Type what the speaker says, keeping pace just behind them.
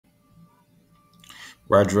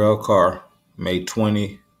Ryedrell Carr, May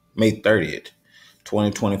 30th,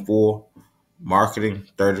 2024, marketing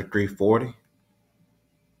 3340.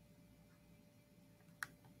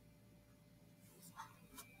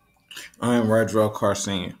 I am Ryedrell Carr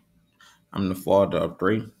Sr. I'm the father of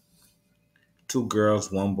three, two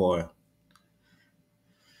girls, one boy.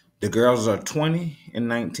 The girls are 20 and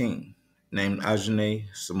 19, named Ajane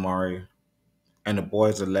Samaria, and the boy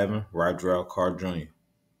is 11, Ryedrell Carr Jr.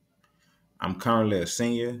 I'm currently a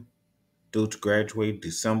senior, due to graduate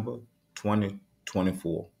December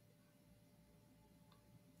 2024.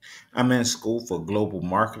 I'm in school for global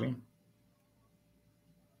marketing.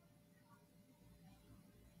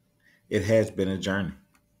 It has been a journey.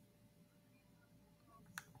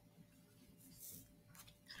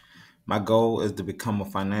 My goal is to become a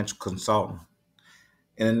financial consultant.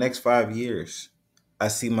 In the next 5 years, I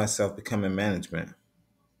see myself becoming management,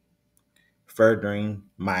 furthering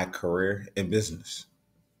my career in business.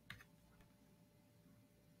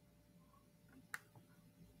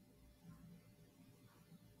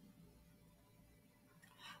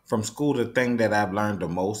 From school, the thing that I've learned the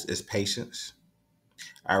most is patience.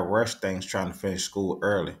 I rush things trying to finish school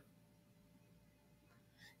early.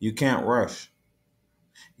 You can't rush,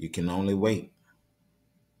 you can only wait.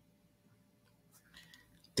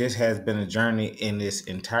 This has been a journey in its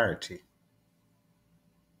entirety.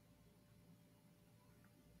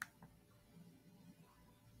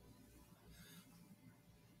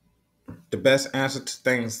 The best answer to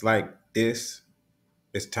things like this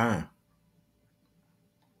is time.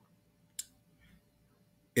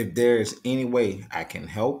 If there is any way I can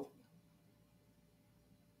help,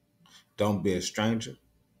 don't be a stranger.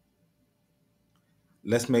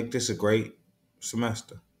 Let's make this a great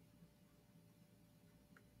semester.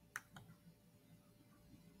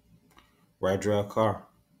 Ryedrell Carr.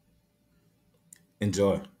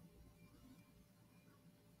 Enjoy.